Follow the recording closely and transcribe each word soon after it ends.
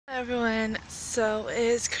Everyone, so it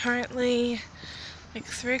is currently like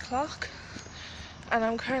 3 o'clock and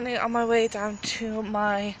I'm currently on my way down to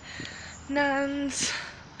my nan's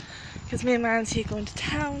because me and my auntie are going to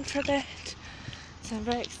town for a bit, so I'm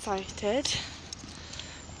very excited.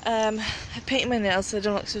 I painted my nails so I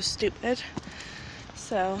don't look so stupid,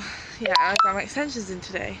 so yeah, I got my extensions in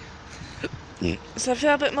today, so I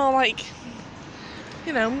feel a bit more like,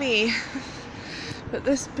 you know, me. But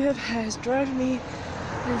this bit of hair is driving me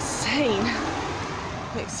insane.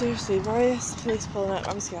 Like seriously, why is the police pulling up?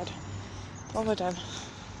 I'm scared. What have I done?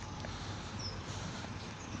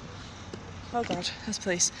 Oh god, there's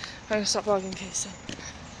police. I'm gonna stop vlogging, Casey.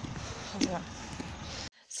 Hold on.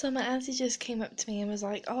 So my auntie just came up to me and was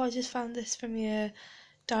like, "Oh, I just found this from your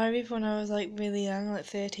diary when I was like really young, like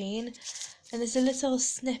 13. And there's a little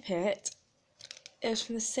snippet. It was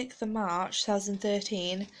from the 6th of March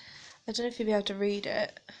 2013. I don't know if you'll be able to read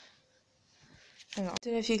it. Hang on. I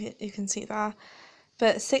don't know if you can see that.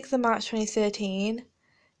 But 6th of March 2013.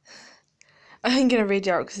 I'm going to read it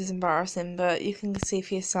out because it's embarrassing, but you can see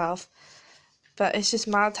for yourself. But it's just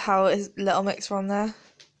mad how Little Mix were on there.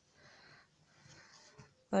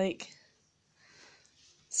 Like,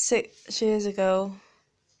 6 years ago.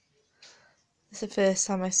 It's the first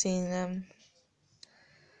time I've seen them.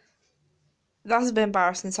 That's a bit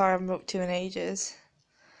embarrassing, sorry I haven't booked you in ages.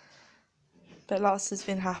 But lots has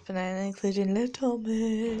been happening, including Little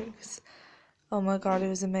Mix. Oh my god, it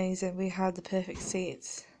was amazing. We had the perfect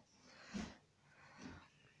seats.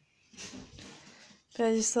 But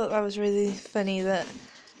I just thought that was really funny that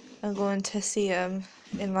I'm going to see him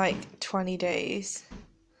in like 20 days.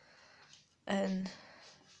 And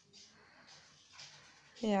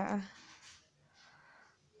yeah.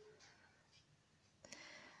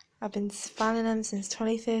 I've been fanning him since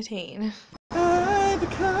 2013. I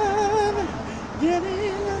become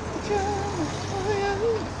getting off the drum.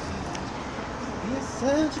 You're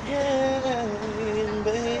such a game,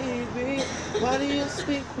 baby. Why do you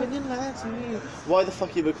speak when you lie to me? Why the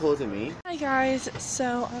fuck are you recording me? Hi guys,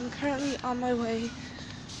 so I'm currently on my way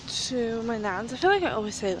to my nan's. I feel like I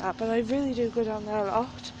always say that, but I really do go down there a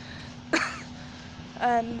lot.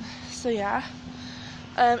 So yeah.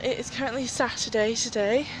 It is currently Saturday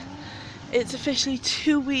today. It's officially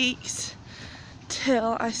 2 weeks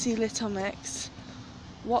till I see Little Mix.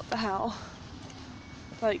 What the hell?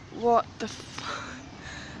 Like, what the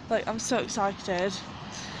like, I'm so excited.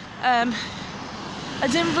 I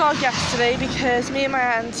didn't vlog yesterday because me and my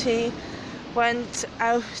auntie went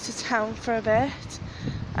out to town for a bit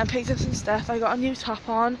and picked up some stuff. I got a new top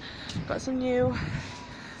on, got some new, I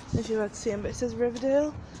don't know if you're able to see them, but it says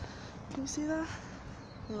Riverdale. Can you see that?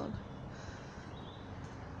 Hold on.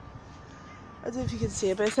 I don't know if you can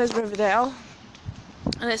see it, but it says Riverdale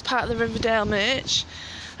and it's part of the Riverdale merch.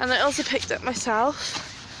 And I also picked up myself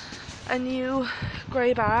a new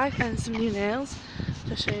grey bag and some new nails,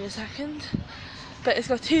 which I'll show you in a second. But it's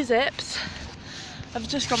got 2 zips. I've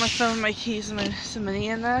just got my phone, my keys and some money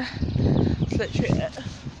in there. That's literally it.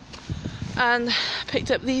 And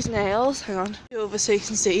picked up these nails. Hang on, go over so you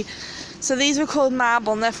can see. So these were called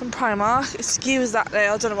Marble and they're from Primark. Excuse that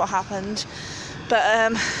nail, I don't know what happened.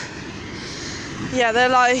 But yeah, they're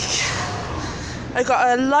like, I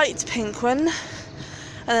got a light pink one.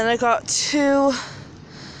 And then I got 2,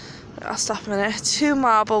 I'll stop a minute, 2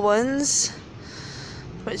 marble ones.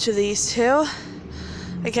 Which are these 2.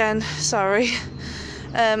 Again, sorry.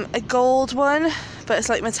 A gold one, but it's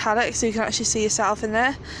like metallic so you can actually see yourself in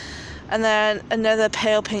there. And then another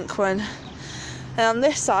pale pink one. And on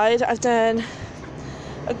this side I've done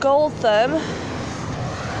a gold thumb,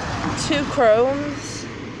 2 chromes,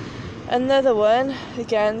 another one,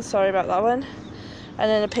 again sorry about that one, and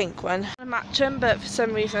then a pink one. I match them, but for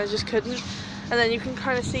some reason I just couldn't. And then you can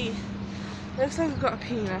kind of see, it looks like I've got a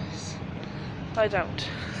penis. I don't.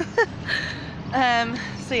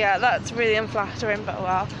 So yeah, that's really unflattering, but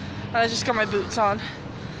well. And I just got my boots on.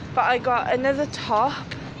 But I got another top.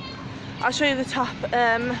 I'll show you the top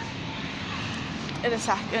in a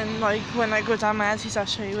second, like when I go down my auntie's. I'll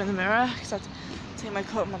show you in the mirror because I have to take my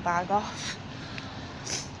coat and my bag off,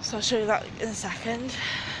 so I'll show you that in a second.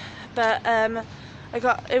 But I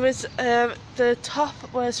got, it was the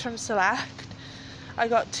top was from Select. I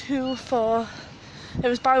got 2 for, it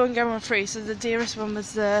was buy one get one free, so the dearest one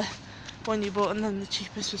was the one you bought and then the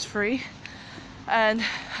cheapest was free. And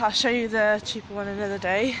I'll show you the cheaper one another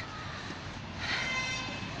day.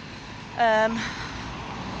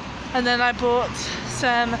 And then I bought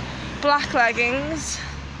some black leggings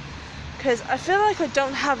because I feel like I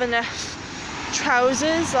don't have enough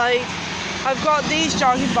trousers. Like, I've got these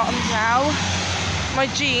jogging bottoms now, my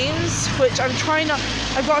jeans, which I've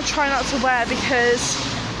got to try not to wear because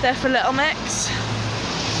They're for Little Mix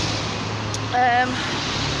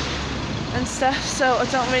and stuff, so I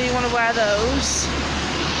don't really want to wear those.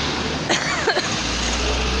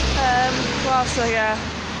 What else do I get?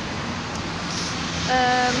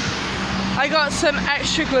 I got some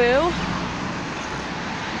extra glue,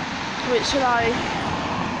 which are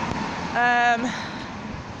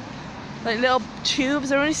like little tubes.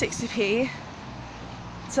 They're only 60p,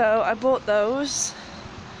 so I bought those.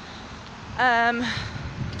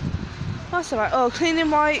 What's about? Oh, cleaning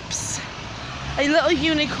wipes. A little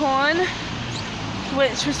unicorn,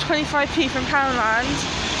 which was 25p from Poundland,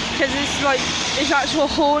 because it's like his actual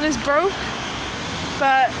horn is broke,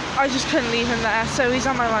 but I just couldn't leave him there, so he's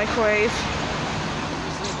on my microwave.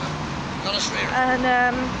 And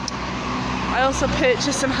I also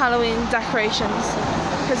purchased some Halloween decorations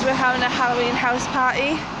because we're having a Halloween house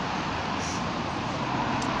party.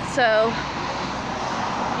 So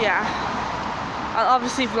yeah, I'll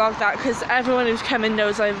obviously vlog that because everyone who's coming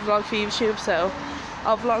knows I vlog for YouTube, so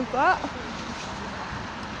I'll vlog that.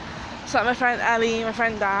 So like my friend Ellie, my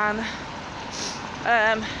friend Dan,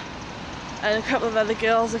 and a couple of other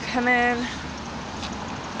girls are coming,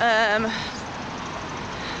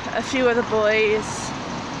 a few other boys.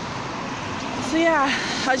 So yeah,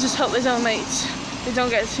 I just hope they don't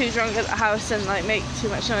get too drunk at the house and like make too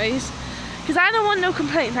much noise, because I don't want no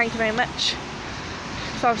complaint, thank you very much.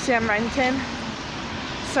 So obviously I'm renting,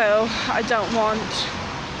 so I don't want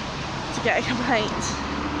to get a complaint.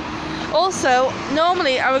 Also,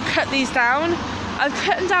 normally I would cut these down. I've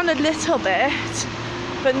cut them down a little bit,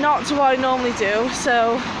 but not to what I normally do,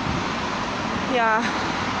 so yeah.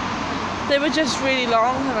 They were just really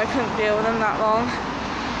long and I couldn't deal with them that long.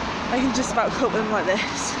 I can just about cope with them like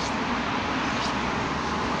this.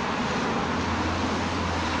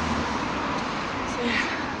 So yeah,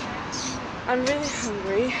 I'm really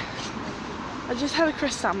hungry. I just had a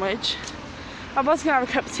crisp sandwich. I was going to have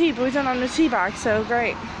a cup of tea, but we don't have no tea bag, so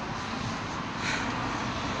great.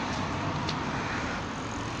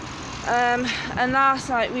 And last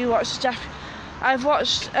night we watched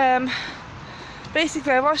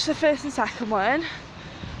basically I watched the first and second one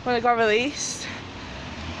when it got released.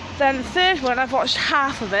 Then the third one I've watched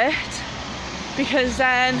half of it because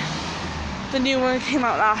then the new one came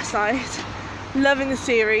out last night. Loving the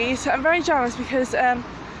series. I'm very jealous because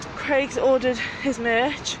Craig's ordered his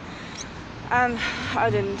merch and I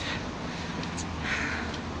didn't.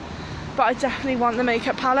 But I definitely want the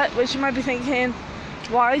makeup palette, which you might be thinking,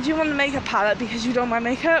 why do you want the makeup palette? Because you don't buy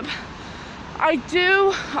makeup? I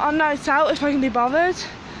do on nights out if I can be bothered.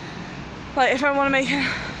 Like if I want to make a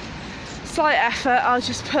slight effort, I'll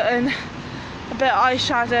just put in a bit of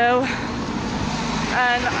eyeshadow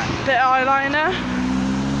and a bit of eyeliner.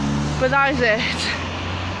 But that is it.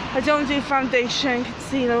 I don't do foundation,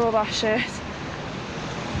 concealer, all that shit.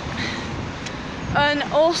 And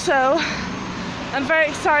also, I'm very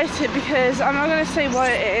excited because I'm not going to say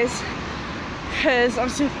what it is because I'm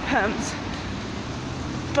super pumped.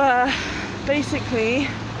 But basically,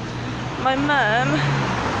 my mum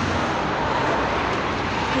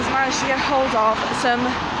has managed to get hold of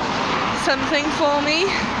something for me,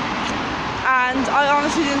 and I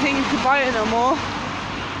honestly didn't think you could buy it no more.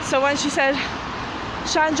 So when she said,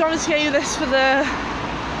 "Shan, do you want me to get you this for the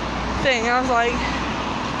thing?" I was like,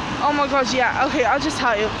 oh my god, yeah, okay, I'll just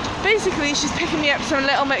tell you. Basically, she's picking me up some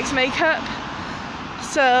Little Mix makeup,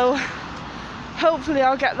 so hopefully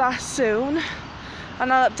I'll get that soon.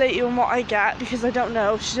 And I'll update you on what I get because I don't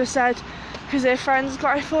know. She just said because her friends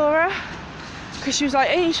got it for her. Because she was like,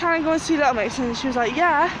 "Hey, you trying to go and see Little Mix?" And she was like,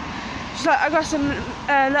 "Yeah." She's like, "I got some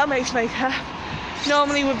Little Mix makeup.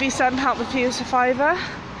 Normally would be £7 with you, so £5."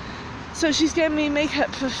 So she's giving me makeup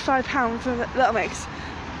for £5 from Little Mix.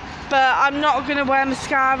 But I'm not going to wear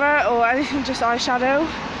mascara or anything, just eyeshadow.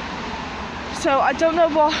 So I don't know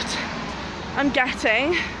what I'm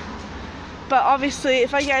getting. But obviously,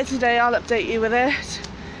 if I get it today, I'll update you with it.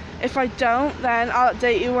 If I don't, then I'll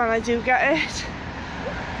update you when I do get it.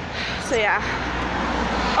 So yeah.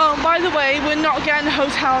 Oh, by the way, we're not getting a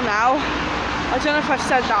hotel now. I don't know if I've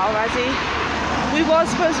said that already. We was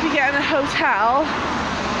supposed to be getting a hotel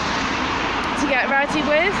to get ready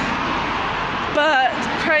with. But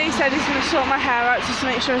Craig said he's going to sort my hair out just to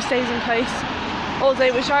make sure it stays in place all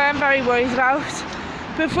day, which I am very worried about.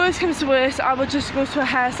 But if worse comes to worse, I will just go to a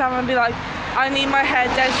hair salon and be like, "I need my hair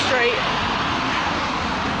dead straight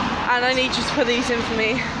and I need you to put these in for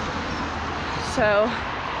me." So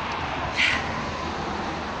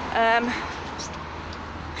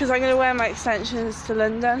because I'm going to wear my extensions to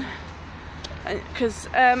London, because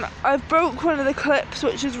I've broke one of the clips,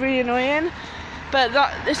 which is really annoying, but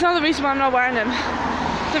it's not the reason why I'm not wearing them.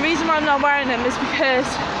 The reason why I'm not wearing them is because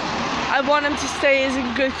I want him to stay as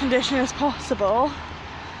in good condition as possible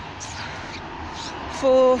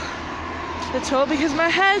for the tour, because my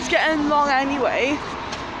hair's getting long anyway.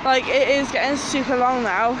 Like, it is getting super long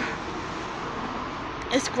now.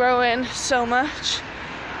 It's growing so much.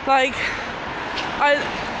 Like,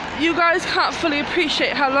 you guys can't fully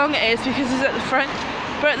appreciate how long it is because it's at the front,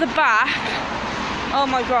 but at the back, oh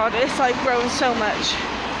my god, it's like growing so much,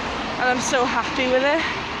 and I'm so happy with it.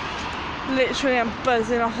 Literally, I'm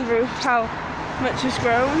buzzing off the roof how much has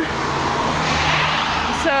grown.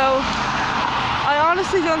 So I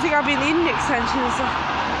honestly don't think I'll be needing extensions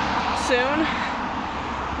soon,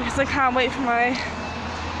 because I can't wait for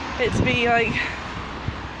it to be like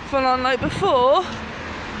full on like before.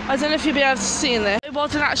 I don't know if you'll be able to see in this. It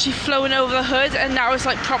wasn't actually flowing over the hood, and now it's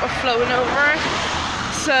like proper flowing over it.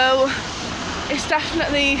 So it's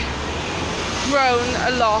definitely grown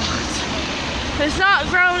a lot. It's not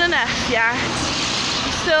grown enough yet.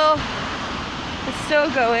 It's still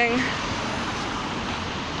going.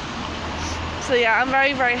 So yeah, I'm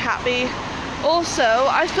very, very happy. Also,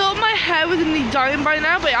 I thought my hair was going to be dying by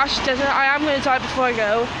now, but it actually doesn't. I am going to dye it before I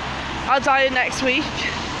go. I'll dye it next week.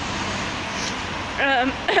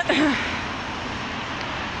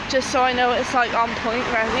 Just so I know it's like on point,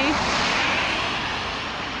 ready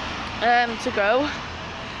to go.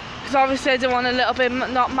 Because obviously I don't want a little bit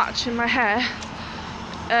not matching my hair,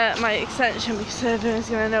 my extension, because everyone's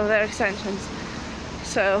going to know their extensions.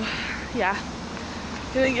 So yeah,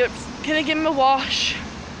 gonna give him a wash,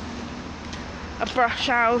 a brush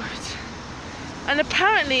out, and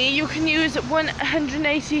apparently you can use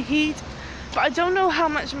 180 heat, but I don't know how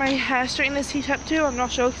much my hair straighteners heat up to. I'm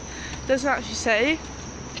not sure. It doesn't actually say.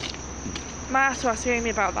 Might have to ask Amy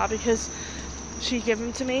about that, because she gave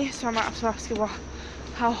them to me, so I might have to ask her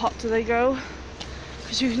how hot do they go,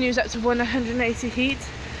 because you can use up to 180 heat,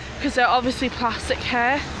 because they're obviously plastic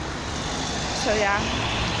hair. So yeah,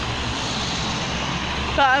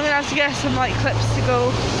 but I'm gonna have to get some like clips to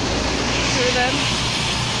go through them,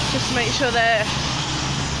 just to make sure they're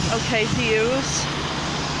okay to use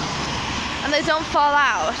and they don't fall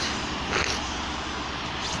out,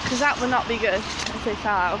 because that would not be good if they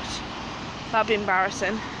fell out. That'd be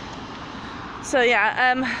embarrassing. So yeah,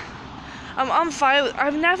 I'm on fire.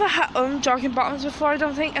 I've never had jogging bottoms before, I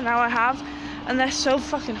don't think, and now I have, and they're so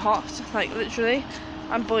fucking hot. Like, literally,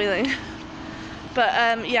 I'm boiling. But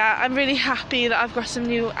yeah, I'm really happy that I've got some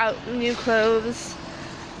new clothes.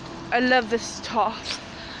 I love this top.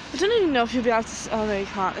 I don't even know if you'll be able to. Oh no, you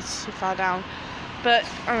can't. It's too far down. But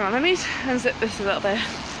hang on, let me unzip this a little bit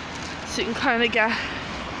so you can kind of get.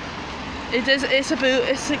 It's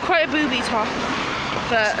quite a booby top.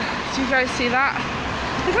 But do you guys see that?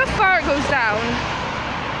 Look how far it goes down.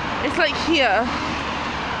 It's like here.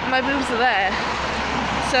 My boobs are there.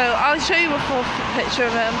 So I'll show you a full picture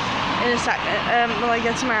of them in a second when I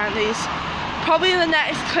get to my auntie's. Probably the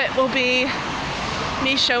next clip will be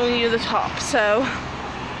me showing you the top. So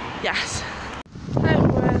yes. Hi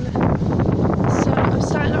everyone. So I'm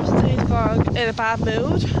starting off today's vlog in a bad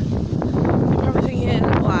mood. You're probably thinking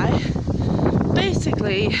why.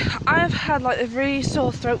 Basically, I've had like a really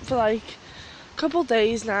sore throat for like a couple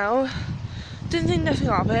days now. Didn't think nothing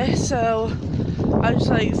of it, so I just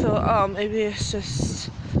like thought, oh, maybe it's just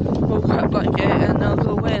woke up like it and it'll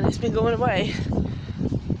go away, and it's been going away.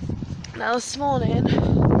 Now this morning,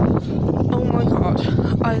 oh my god,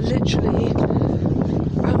 I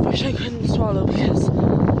wish I couldn't swallow because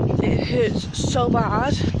it hurts so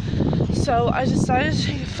bad. So I decided to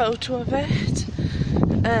take a photo of it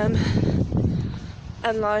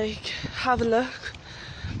and like have a look,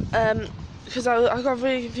 because I got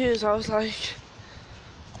really confused. I was like,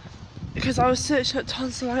 because I was searching up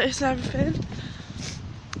tonsillitis and everything,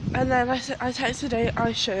 and then I texted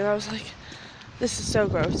Aisha and I was like, this is so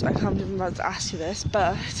gross, I can't even about to ask you this,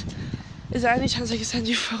 but is there any chance I can send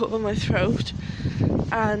you a photo of my throat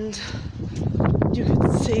and you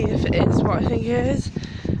could see if it is what I think it is?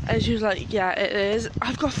 And she was like, yeah, it is.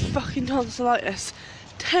 I've got fucking tonsillitis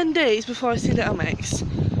 10 days before I see Little Mix.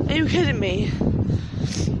 Are you kidding me?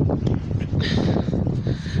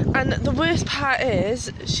 And the worst part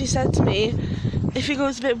is, she said to me, if it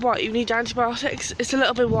goes a bit white, you need antibiotics. It's a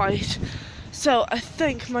little bit white. So I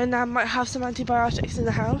think my nan might have some antibiotics in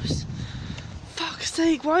the house. Fuck's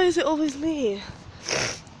sake, why is it always me?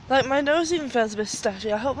 Like, my nose even feels a bit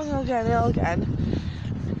stuffy. I hope I'm not getting ill again.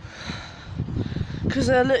 Because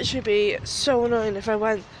it'll literally be so annoying if I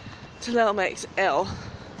went to Little Mix ill.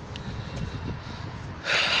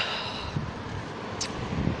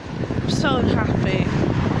 I'm so unhappy.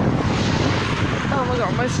 Oh my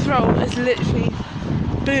god, my throat is literally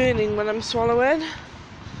burning when I'm swallowing.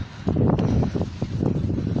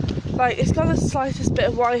 like, it's got the slightest bit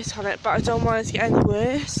of white on it, but I don't want it to get any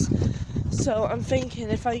worse. So I'm thinking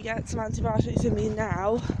if I get some antibiotics in me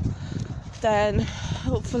now, then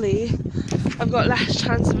hopefully I've got less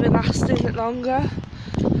chance of it lasting longer.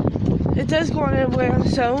 It does go on away on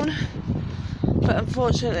its own, but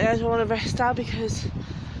unfortunately I don't want to risk that because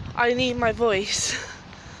I need my voice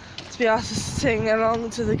to be able to sing along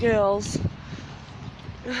to the girls.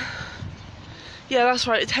 Yeah, that's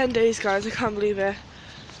right, 10 days guys, I can't believe it.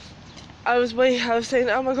 I was saying,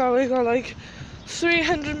 oh my god, we got like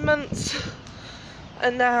 300 months,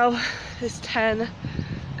 and now it's 10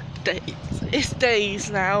 days. It's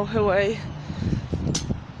days now away.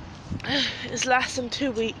 It's less than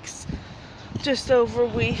 2 weeks, just over a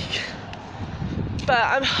week. But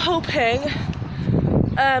I'm hoping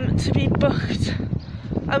to be booked.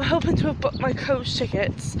 I'm hoping to have booked my coach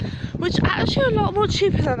tickets, which are actually a lot more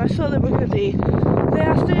cheaper than I thought they were going to be. They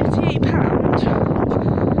are £38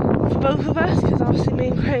 for both of us, because obviously me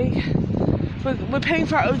and Craig, we're paying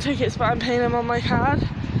for our own tickets, but I'm paying them on my card.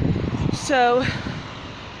 So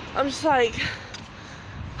I'm just like,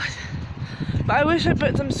 but I wish I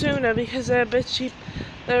booked them sooner because they're a bit cheap.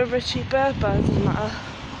 They're a bit cheaper, but it doesn't matter.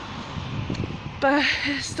 But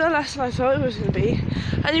it's still less than I thought it was going to be.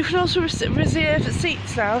 And you can also reserve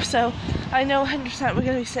seats now, so I know 100% we're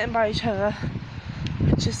going to be sitting by each other,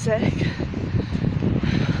 which is sick.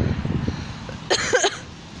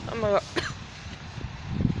 Oh my god.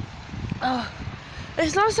 Oh,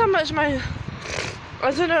 it's not so much I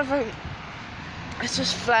don't know if it's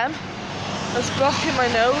just phlegm that's blocking my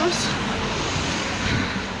nose.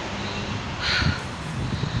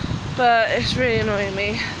 But it's really annoying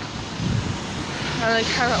me. And I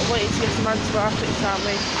cannot wait to get some antibiotics out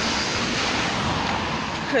me.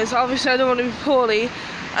 Because obviously I don't want to be poorly.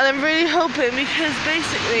 And I'm really hoping, because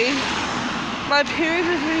basically my period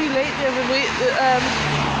was really late the other week,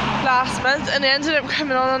 last month, and it ended up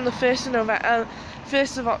coming on the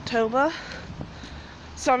 1st of October.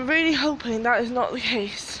 So I'm really hoping that is not the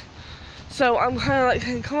case. So I'm kind of like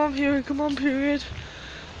saying, come on period.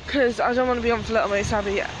 Because I don't want to be on for Little Miss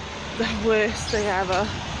Abbey, the worst thing ever.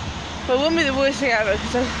 But it wouldn't be the worst thing ever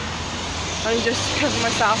because I can just cover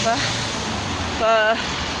myself up. But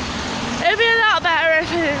it'd be a lot better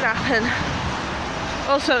if it didn't happen.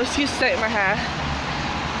 Also, excuse the state of my hair.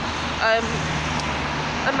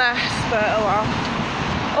 A mess, but oh well.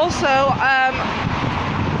 Also, I'm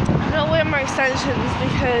not wearing my extensions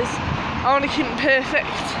because I want to keep them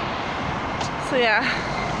perfect. So yeah.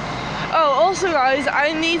 Oh, also guys,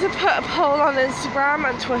 I need to put a poll on Instagram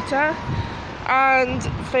and Twitter and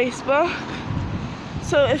Facebook.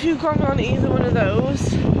 So if you've gone on either one of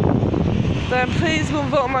those, then please go and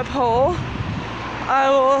vote on my poll. I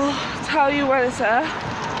will tell you when it's there.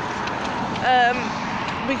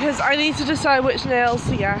 Because I need to decide which nails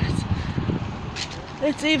to get.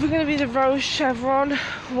 It's either going to be the Rose Chevron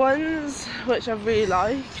ones, which I really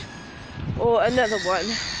like, or another one,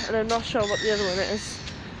 and I'm not sure what the other one is.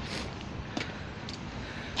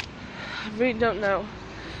 I really don't know.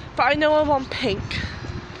 But I know I want pink.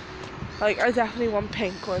 Like, I definitely want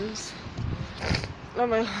pink ones. Oh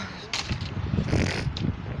my god.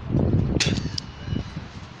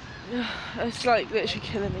 It's like literally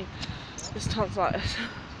killing me. This tonsillitis.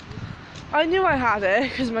 I knew I had it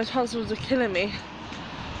because my tonsils were killing me.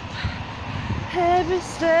 Every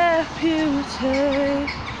step you take.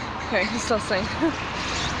 Okay, I can still sing.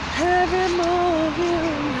 Every move you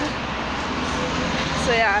make.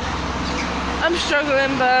 So yeah, I'm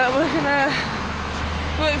struggling, but we're gonna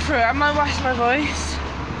work through it. I might wax my voice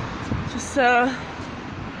just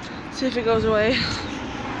see if it goes away.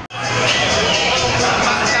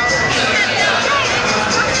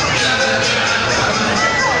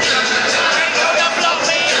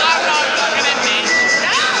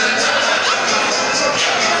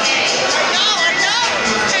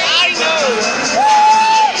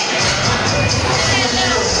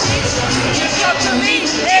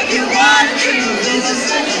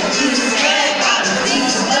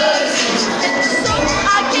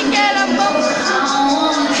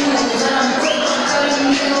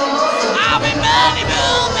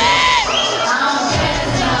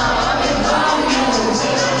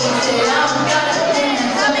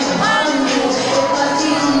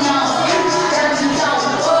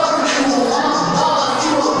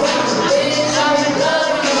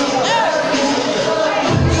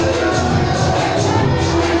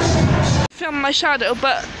 My shadow,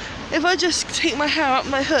 but if I just take my hair up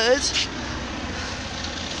my hood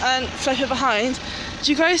and flip it behind,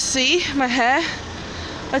 do you guys see my hair?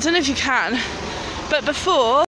 I don't know if you can, but before